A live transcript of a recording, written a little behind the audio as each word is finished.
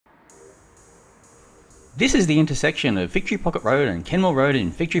This is the intersection of Victory Pocket Road and Kenmore Road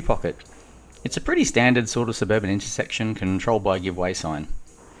in Victory Pocket. It's a pretty standard sort of suburban intersection controlled by a give way sign.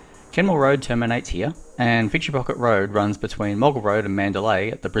 Kenmore Road terminates here, and Victory Pocket Road runs between Moggle Road and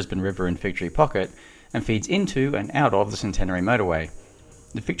Mandalay at the Brisbane River in Victory Pocket and feeds into and out of the Centenary Motorway.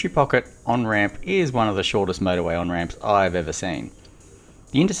 The Victory Pocket on-ramp is one of the shortest motorway on-ramps I've ever seen.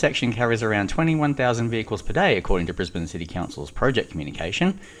 The intersection carries around 21,000 vehicles per day according to Brisbane City Council's project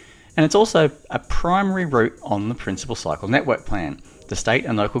communication, and it's also a primary route on the Principal Cycle Network Plan, the state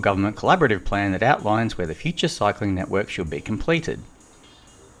and local government collaborative plan that outlines where the future cycling network should be completed.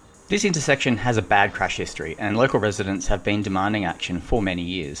 This intersection has a bad crash history, and local residents have been demanding action for many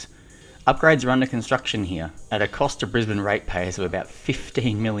years. Upgrades are under construction here, at a cost to Brisbane ratepayers of about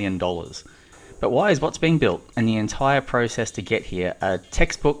 $15 million. But why is what's being built and the entire process to get here a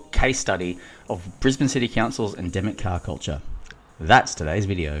textbook case study of Brisbane City Council's endemic car culture? That's today's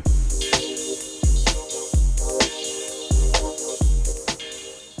video.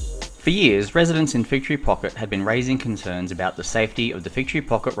 For years, residents in Victory Pocket had been raising concerns about the safety of the Victory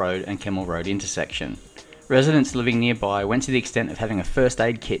Pocket Road and Kenmore Road intersection. Residents living nearby went to the extent of having a first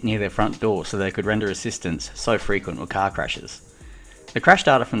aid kit near their front door so they could render assistance, so frequent were car crashes. The crash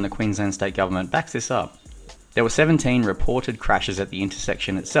data from the Queensland state government backs this up. There were 17 reported crashes at the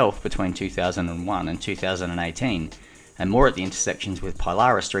intersection itself between 2001 and 2018, and more at the intersections with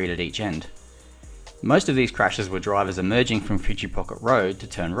Pilara Street at each end. Most of these crashes were drivers emerging from Victory Pocket Road to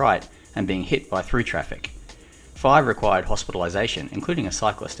turn right and being hit by through traffic. 5 required hospitalisation, including a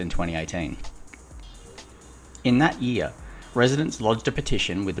cyclist in 2018. In that year, residents lodged a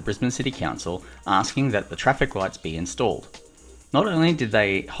petition with the Brisbane City Council asking that the traffic lights be installed. Not only did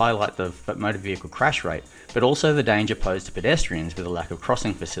they highlight the motor vehicle crash rate, but also the danger posed to pedestrians with a lack of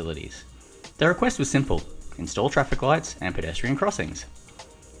crossing facilities. The request was simple: install traffic lights and pedestrian crossings.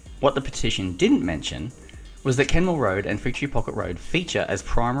 What the petition didn't mention was that Kenmore Road and Victory Pocket Road feature as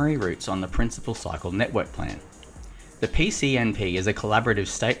primary routes on the Principal Cycle Network Plan. The PCNP is a collaborative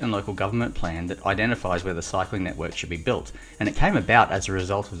state and local government plan that identifies where the cycling network should be built, and it came about as a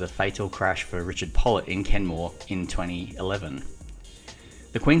result of the fatal crash for Richard Pollitt in Kenmore in 2011.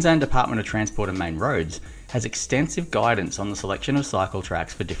 The Queensland Department of Transport and Main Roads has extensive guidance on the selection of cycle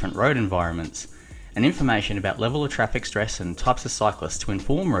tracks for different road environments, and information about level of traffic stress and types of cyclists to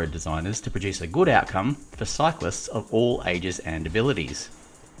inform road designers to produce a good outcome for cyclists of all ages and abilities.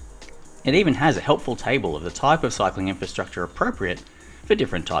 It even has a helpful table of the type of cycling infrastructure appropriate for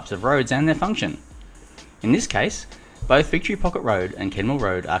different types of roads and their function. In this case, both Victory Pocket Road and Kenmore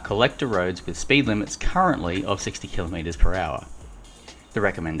Road are collector roads with speed limits currently of 60 km per hour. The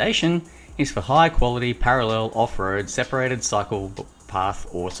recommendation is for high quality parallel off-road separated cycle path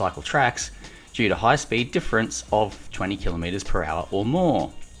or cycle tracks due to high speed difference of 20 km per hour or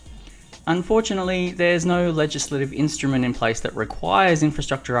more. Unfortunately, there's no legislative instrument in place that requires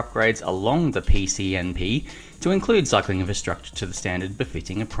infrastructure upgrades along the PCNP to include cycling infrastructure to the standard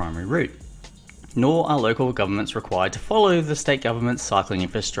befitting a primary route. Nor are local governments required to follow the state government's cycling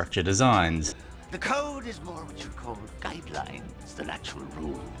infrastructure designs. The code is more what you call guidelines than actual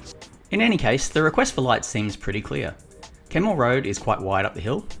rules. In any case, the request for lights seems pretty clear. Kenmore Road is quite wide up the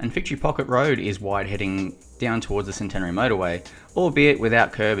hill, and Victory Pocket Road is wide heading down towards the Centenary Motorway, albeit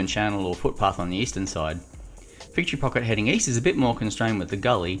without curb and channel or footpath on the eastern side. Victory Pocket heading east is a bit more constrained with the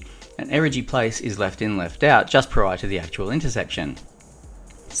gully, and Errigy Place is left in, left out just prior to the actual intersection.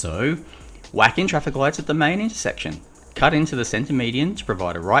 So, whack in traffic lights at the main intersection, cut into the centre median to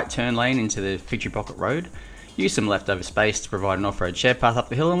provide a right turn lane into the Victory Pocket Road, use some leftover space to provide an off-road share path up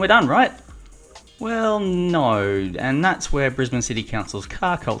the hill, and we're done, right? Well, no, and that's where Brisbane City Council's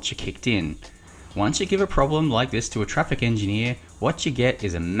car culture kicked in. Once you give a problem like this to a traffic engineer, what you get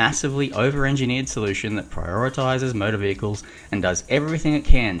is a massively over-engineered solution that prioritises motor vehicles and does everything it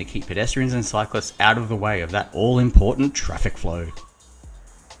can to keep pedestrians and cyclists out of the way of that all-important traffic flow.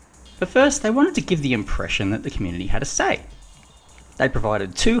 But first, they wanted to give the impression that the community had a say. They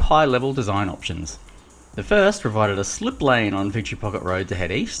provided 2 high-level design options. The first provided a slip lane on Victory Pocket Road to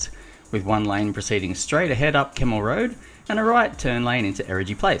head east, with one lane proceeding straight ahead up Kenmore Road and a right turn lane into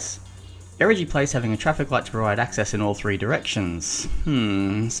Errigy Place. Errigy Place having a traffic light to provide access in all 3 directions.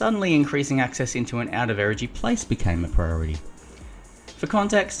 Suddenly increasing access into and out of Errigy Place became a priority. For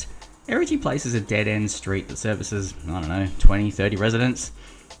context, Errigy Place is a dead-end street that services, 20-30 residents.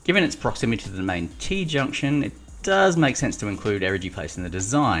 Given its proximity to the main T-junction, it does make sense to include Errigy Place in the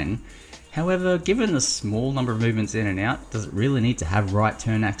design. However, given the small number of movements in and out, does it really need to have right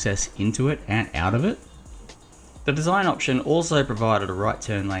turn access into it and out of it? The design option also provided a right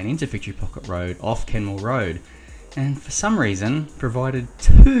turn lane into Victory Pocket Road off Kenmore Road, and for some reason provided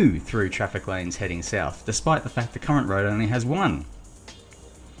 2 through traffic lanes heading south, despite the fact the current road only has 1.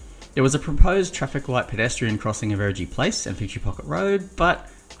 There was a proposed traffic light pedestrian crossing of Ergie Place and Victory Pocket Road, but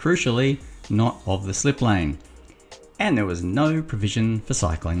crucially, not of the slip lane. And there was no provision for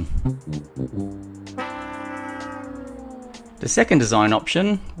cycling. The second design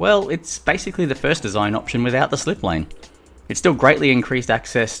option, well, it's basically the first design option without the slip lane. It still greatly increased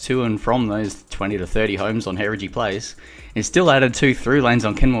access to and from those 20 to 30 homes on Ergie Place. It still added 2 through lanes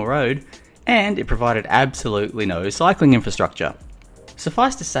on Kenmore Road, and it provided absolutely no cycling infrastructure.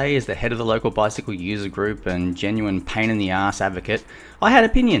 Suffice to say, as the head of the local bicycle user group and genuine pain in the arse advocate, I had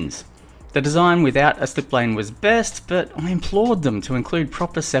opinions. The design without a slip lane was best, but I implored them to include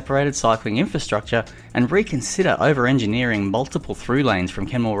proper separated cycling infrastructure and reconsider over-engineering multiple through lanes from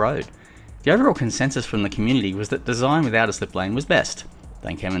Kenmore Road. The overall consensus from the community was that design without a slip lane was best.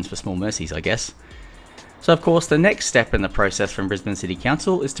 Thank heavens for small mercies, I guess. So of course, the next step in the process from Brisbane City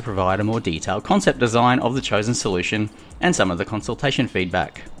Council is to provide a more detailed concept design of the chosen solution and some of the consultation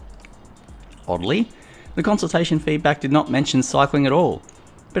feedback. Oddly, the consultation feedback did not mention cycling at all.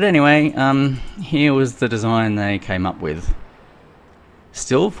 But anyway, here was the design they came up with.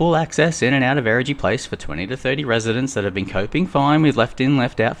 Still full access in and out of Ergie Place for 20 to 30 residents that have been coping fine with left in,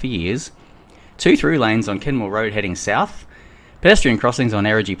 left out for years. 2 through lanes on Kenmore Road heading south. Pedestrian crossings on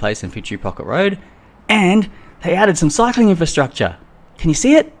Ergie Place and Victory Pocket Road. And they added some cycling infrastructure. Can you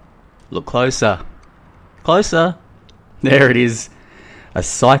see it? Look closer. Closer. There it is. A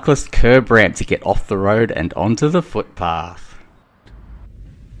cyclist curb ramp to get off the road and onto the footpath.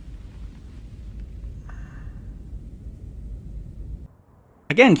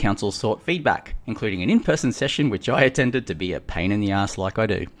 Again, council sought feedback, including an in-person session which I attended to be a pain in the ass like I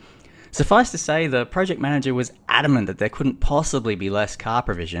do. Suffice to say, the project manager was adamant that there couldn't possibly be less car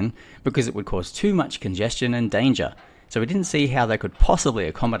provision because it would cause too much congestion and danger, so he didn't see how they could possibly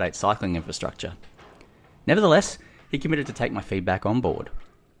accommodate cycling infrastructure. Nevertheless, he committed to take my feedback on board.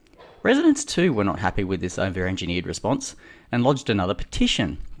 Residents too were not happy with this over-engineered response and lodged another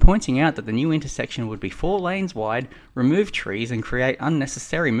petition, pointing out that the new intersection would be 4 lanes wide, remove trees and create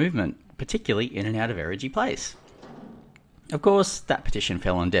unnecessary movement, particularly in and out of Ergie Place. Of course, that petition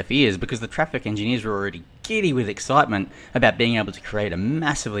fell on deaf ears because the traffic engineers were already giddy with excitement about being able to create a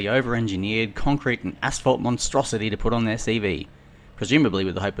massively over-engineered concrete and asphalt monstrosity to put on their CV, presumably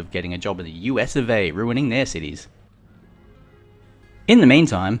with the hope of getting a job in the US of A, ruining their cities. In the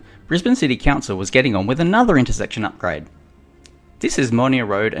meantime, Brisbane City Council was getting on with another intersection upgrade. This is Monia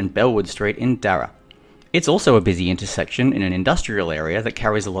Road and Bellwood Street in Darra. It's also a busy intersection in an industrial area that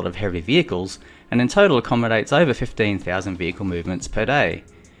carries a lot of heavy vehicles and in total accommodates over 15,000 vehicle movements per day.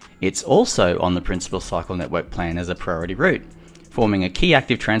 It's also on the principal cycle network plan as a priority route, forming a key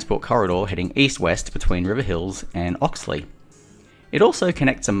active transport corridor heading east-west between River Hills and Oxley. It also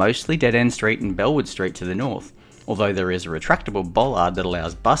connects a mostly dead-end street in Bellwood Street to the north, although there is a retractable bollard that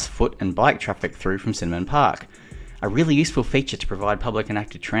allows bus, foot and bike traffic through from Cinnamon Park, a really useful feature to provide public and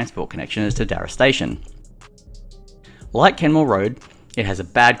active transport connections to Darra Station. Like Kenmore Road, it has a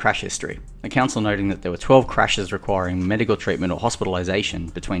bad crash history, the council noting that there were 12 crashes requiring medical treatment or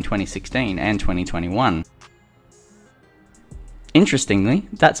hospitalisation between 2016 and 2021. Interestingly,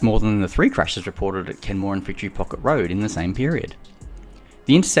 that's more than the 3 crashes reported at Kenmore and Victory Pocket Road in the same period.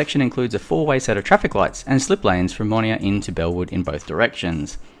 The intersection includes a 4-way set of traffic lights and slip lanes from Monia into Bellwood in both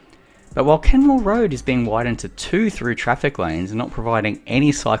directions. But while Kenmore Road is being widened to 2 through traffic lanes and not providing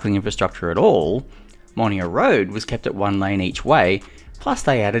any cycling infrastructure at all, Monia Road was kept at 1 lane each way, plus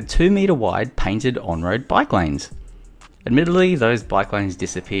they added 2 metre wide painted on-road bike lanes. Admittedly, those bike lanes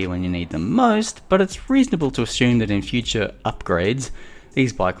disappear when you need them most, but it's reasonable to assume that in future upgrades,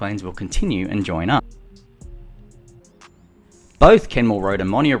 these bike lanes will continue and join up. Both Kenmore Road and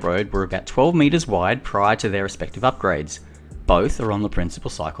Monia Road were about 12 metres wide prior to their respective upgrades. Both are on the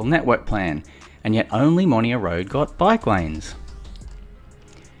principal cycle network plan, and yet only Monia Road got bike lanes.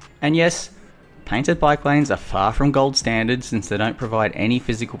 And yes, painted bike lanes are far from gold standard since they don't provide any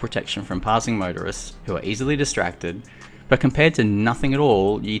physical protection from passing motorists who are easily distracted, but compared to nothing at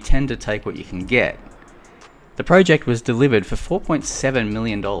all, you tend to take what you can get. The project was delivered for $4.7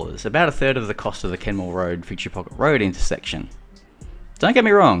 million, about a third of the cost of the Kenmore Road Victory Pocket Road intersection. Don't get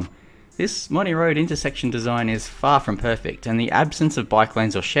me wrong, this Monia Road intersection design is far from perfect, and the absence of bike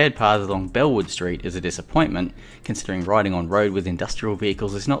lanes or shared paths along Bellwood Street is a disappointment, considering riding on road with industrial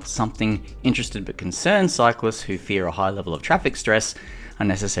vehicles is not something interested but concerned cyclists who fear a high level of traffic stress are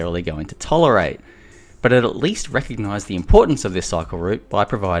necessarily going to tolerate. But it at least recognised the importance of this cycle route by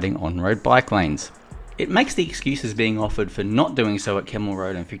providing on-road bike lanes. It makes the excuses being offered for not doing so at Kenmore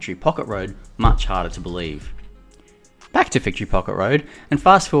Road and Victory Pocket Road much harder to believe. Back to Victory Pocket Road, and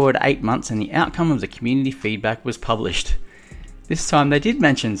fast forward 8 months and the outcome of the community feedback was published. This time they did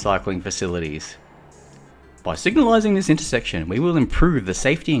mention cycling facilities. By signalising this intersection, we will improve the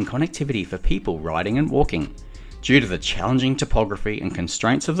safety and connectivity for people riding and walking. Due to the challenging topography and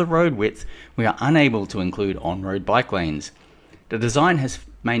constraints of the road width, we are unable to include on-road bike lanes. The design has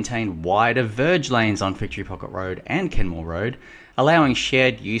maintained wider verge lanes on Victory Pocket Road and Kenmore Road, allowing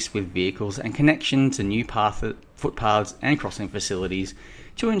shared use with vehicles and connection to new footpaths and crossing facilities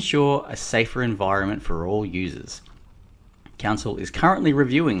to ensure a safer environment for all users. Council is currently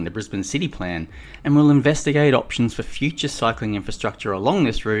reviewing the Brisbane City Plan and will investigate options for future cycling infrastructure along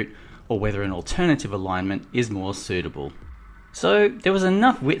this route, or whether an alternative alignment is more suitable. So there was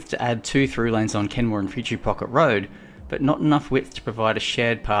enough width to add 2 through lanes on Kenmore and Victory Pocket Road, but not enough width to provide a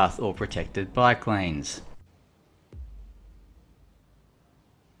shared path or protected bike lanes.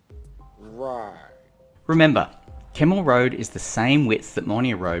 Right. Remember, Kenmore Road is the same width that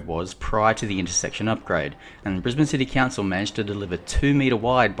Monia Road was prior to the intersection upgrade, and the Brisbane City Council managed to deliver 2 metre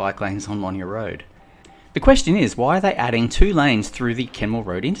wide bike lanes on Monia Road. The question is, why are they adding 2 lanes through the Kenmore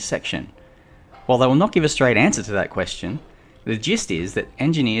Road intersection? While they will not give a straight answer to that question, the gist is that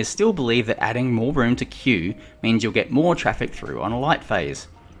engineers still believe that adding more room to queue means you'll get more traffic through on a light phase.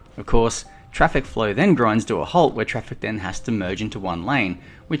 Of course, traffic flow then grinds to a halt where traffic then has to merge into one lane,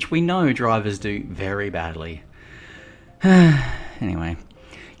 which we know drivers do very badly. Anyway,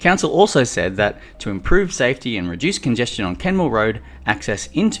 Council also said that to improve safety and reduce congestion on Kenmore Road, access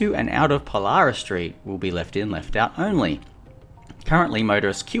into and out of Polaris Street will be left in, left out only. Currently,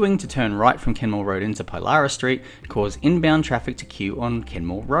 motorists queuing to turn right from Kenmore Road into Polaris Street cause inbound traffic to queue on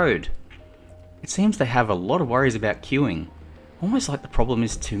Kenmore Road. It seems they have a lot of worries about queuing, almost like the problem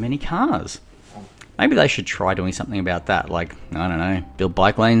is too many cars. Maybe they should try doing something about that, like, I don't know, build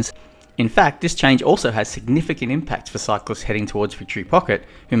bike lanes. In fact, this change also has significant impacts for cyclists heading towards Victory Pocket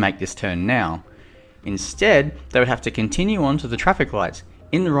who make this turn now. Instead, they would have to continue on to the traffic lights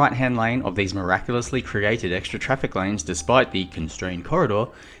in the right-hand lane of these miraculously created extra traffic lanes despite the constrained corridor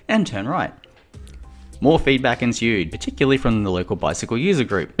and turn right. More feedback ensued, particularly from the local bicycle user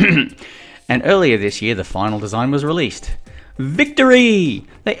group. And earlier this year, the final design was released. Victory!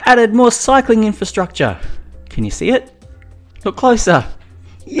 They added more cycling infrastructure. Can you see it? Look closer.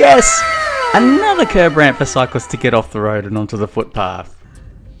 Yes! Another curb ramp for cyclists to get off the road and onto the footpath.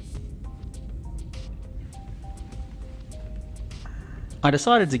 I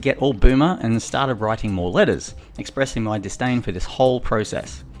decided to get all boomer and started writing more letters, expressing my disdain for this whole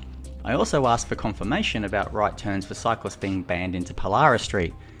process. I also asked for confirmation about right turns for cyclists being banned into Polaris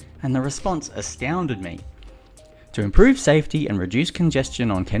Street, and the response astounded me. To improve safety and reduce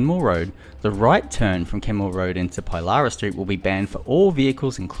congestion on Kenmore Road, the right turn from Kenmore Road into Polaris Street will be banned for all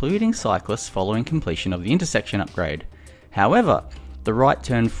vehicles including cyclists following completion of the intersection upgrade. However, the right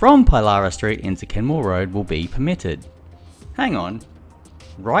turn from Polaris Street into Kenmore Road will be permitted. Hang on,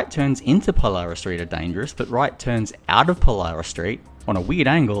 right turns into Polaris Street are dangerous, but right turns out of Polaris Street on a weird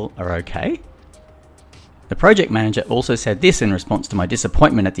angle are okay? The project manager also said this in response to my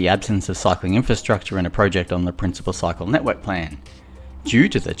disappointment at the absence of cycling infrastructure in a project on the Principal Cycle Network Plan. Due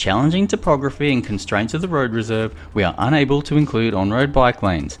to the challenging topography and constraints of the road reserve, we are unable to include on-road bike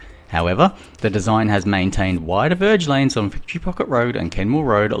lanes. However, the design has maintained wider verge lanes on Victory Pocket Road and Kenmore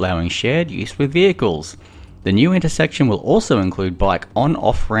Road, allowing shared use with vehicles. The new intersection will also include bike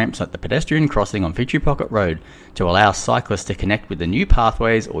on-off ramps at the pedestrian crossing on Victory Pocket Road to allow cyclists to connect with the new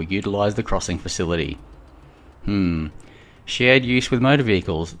pathways or utilise the crossing facility. Shared use with motor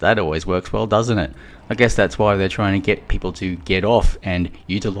vehicles, that always works well, doesn't it? I guess that's why they're trying to get people to get off and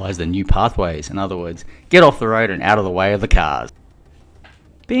utilise the new pathways. In other words, get off the road and out of the way of the cars.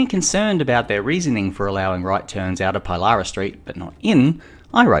 Being concerned about their reasoning for allowing right turns out of Polaris Street, but not in,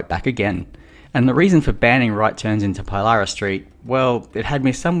 I wrote back again. And the reason for banning right turns into Polaris Street, well, it had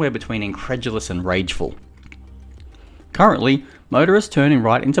me somewhere between incredulous and rageful. Currently, motorists turning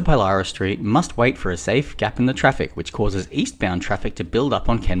right into Polaris Street must wait for a safe gap in the traffic, which causes eastbound traffic to build up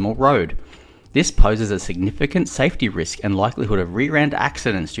on Kenmore Road. This poses a significant safety risk and likelihood of rear-end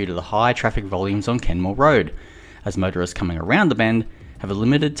accidents due to the high traffic volumes on Kenmore Road, as motorists coming around the bend have a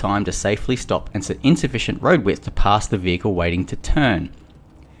limited time to safely stop and insufficient road width to pass the vehicle waiting to turn.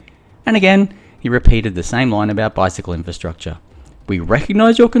 And again, he repeated the same line about bicycle infrastructure. We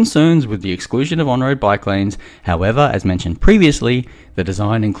recognise your concerns with the exclusion of on-road bike lanes. However, as mentioned previously, the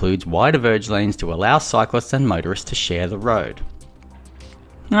design includes wider verge lanes to allow cyclists and motorists to share the road.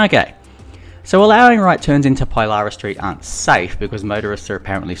 Okay, so allowing right turns into Polaris Street aren't safe because motorists are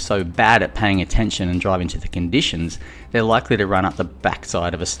apparently so bad at paying attention and driving to the conditions, they're likely to run up the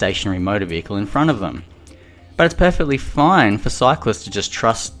backside of a stationary motor vehicle in front of them. But it's perfectly fine for cyclists to just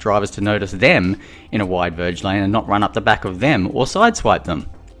trust drivers to notice them in a wide verge lane and not run up the back of them or sideswipe them.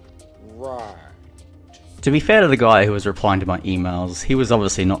 Right. To be fair to the guy who was replying to my emails, he was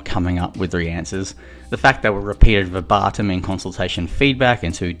obviously not coming up with the answers. The fact they were repeated verbatim in consultation feedback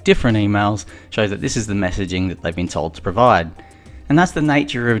and 2 different emails shows that this is the messaging that they've been told to provide. And that's the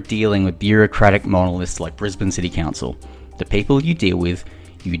nature of dealing with bureaucratic monoliths like Brisbane City Council. The people you deal with,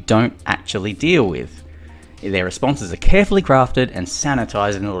 you don't actually deal with. Their responses are carefully crafted and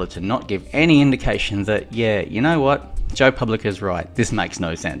sanitised in order to not give any indication that, yeah, you know what, Joe Public is right, this makes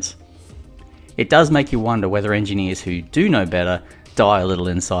no sense. It does make you wonder whether engineers who do know better die a little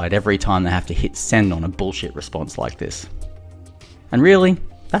inside every time they have to hit send on a bullshit response like this. And really,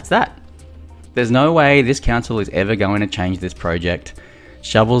 that's that. There's no way this council is ever going to change this project.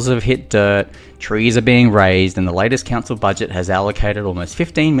 Shovels have hit dirt, trees are being raised, and the latest council budget has allocated almost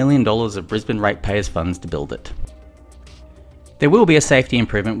 $15 million of Brisbane ratepayers' funds to build it. There will be a safety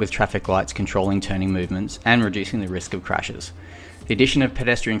improvement with traffic lights controlling turning movements and reducing the risk of crashes. The addition of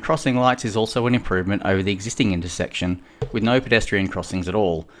pedestrian crossing lights is also an improvement over the existing intersection, with no pedestrian crossings at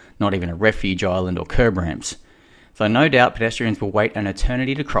all, not even a refuge island or curb ramps. Though no doubt pedestrians will wait an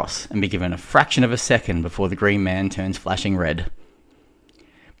eternity to cross and be given a fraction of a second before the green man turns flashing red.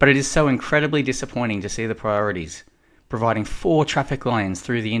 But it is so incredibly disappointing to see the priorities. Providing 4 traffic lanes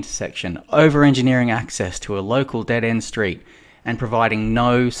through the intersection, over-engineering access to a local dead-end street, and providing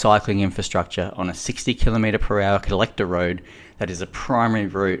no cycling infrastructure on a 60 km/h collector road that is a primary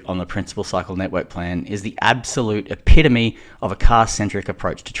route on the principal cycle network plan is the absolute epitome of a car-centric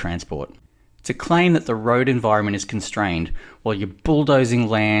approach to transport. To claim that the road environment is constrained while you're bulldozing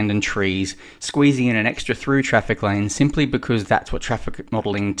land and trees, squeezing in an extra through traffic lane simply because that's what traffic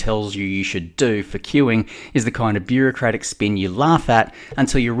modelling tells you should do for queuing is the kind of bureaucratic spin you laugh at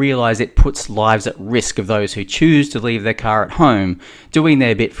until you realise it puts lives at risk of those who choose to leave their car at home, doing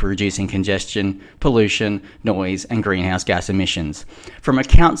their bit for reducing congestion, pollution, noise and greenhouse gas emissions. From a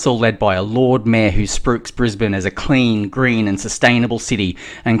council led by a Lord Mayor who spruiks Brisbane as a clean, green and sustainable city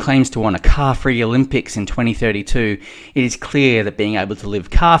and claims to want a car-free Olympics in 2032, it is clear that being able to live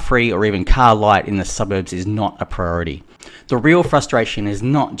car-free or even car-light in the suburbs is not a priority. The real frustration is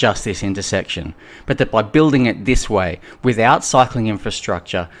not just this intersection, but that by building it this way, without cycling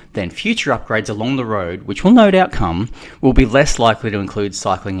infrastructure, then future upgrades along the road, which will no doubt come, will be less likely to include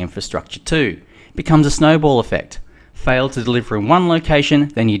cycling infrastructure too. It becomes a snowball effect. Fail to deliver in one location,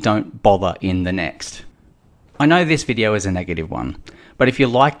 then you don't bother in the next. I know this video is a negative one, but if you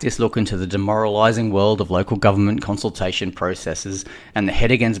like this look into the demoralising world of local government consultation processes and the head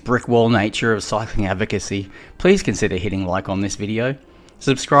against brick wall nature of cycling advocacy, please consider hitting like on this video.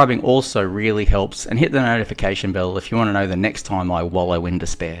 Subscribing also really helps, and hit the notification bell if you want to know the next time I wallow in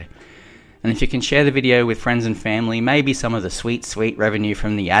despair. And if you can share the video with friends and family, maybe some of the sweet revenue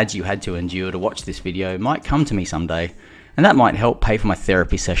from the ads you had to endure to watch this video might come to me someday. And that might help pay for my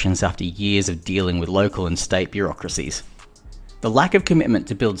therapy sessions after years of dealing with local and state bureaucracies. The lack of commitment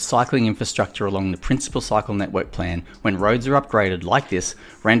to build cycling infrastructure along the principal cycle network plan when roads are upgraded like this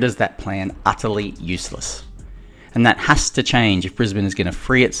renders that plan utterly useless. And that has to change if Brisbane is going to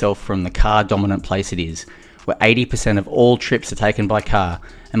free itself from the car-dominant place it is, where 80% of all trips are taken by car,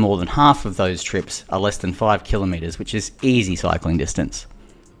 and more than half of those trips are less than 5 kilometres, which is easy cycling distance.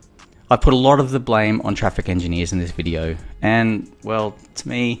 I put a lot of the blame on traffic engineers in this video, and, well, to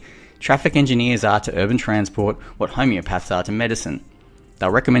me, traffic engineers are to urban transport what homeopaths are to medicine.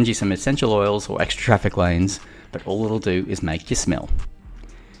 They'll recommend you some essential oils or extra traffic lanes, but all it'll do is make you smell.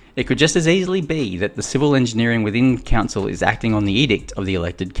 It could just as easily be that the civil engineering within council is acting on the edict of the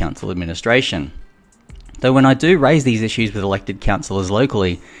elected council administration. Though when I do raise these issues with elected councillors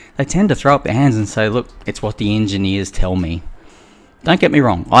locally, they tend to throw up their hands and say, look, it's what the engineers tell me. Don't get me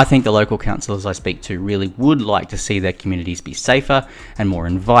wrong, I think the local councillors I speak to really would like to see their communities be safer and more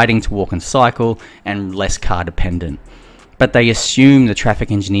inviting to walk and cycle and less car dependent. But they assume the traffic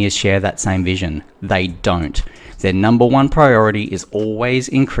engineers share that same vision. They don't. Their number one priority is always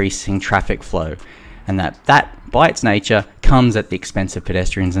increasing traffic flow, and that by its nature comes at the expense of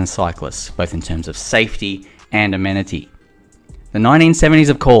pedestrians and cyclists, both in terms of safety and amenity. The 1970s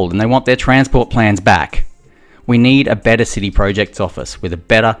have called and they want their transport plans back. We need a better city projects office with a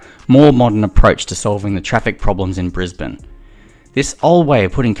better, more modern approach to solving the traffic problems in Brisbane. This old way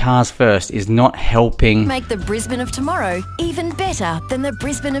of putting cars first is not helping make the Brisbane of tomorrow even better than the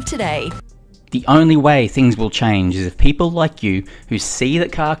Brisbane of today. The only way things will change is if people like you who see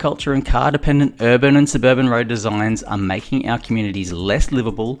that car culture and car-dependent urban and suburban road designs are making our communities less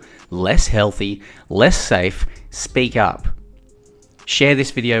livable, less healthy, less safe, speak up. Share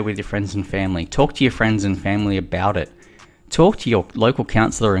this video with your friends and family. Talk to your friends and family about it. Talk to your local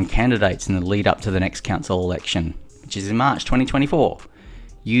councillor and candidates in the lead up to the next council election, which is in March 2024.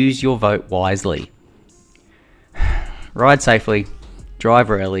 Use your vote wisely. Ride safely,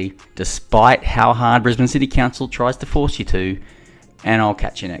 drive early, despite how hard Brisbane City Council tries to force you to, and I'll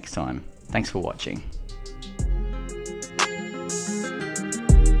catch you next time. Thanks for watching.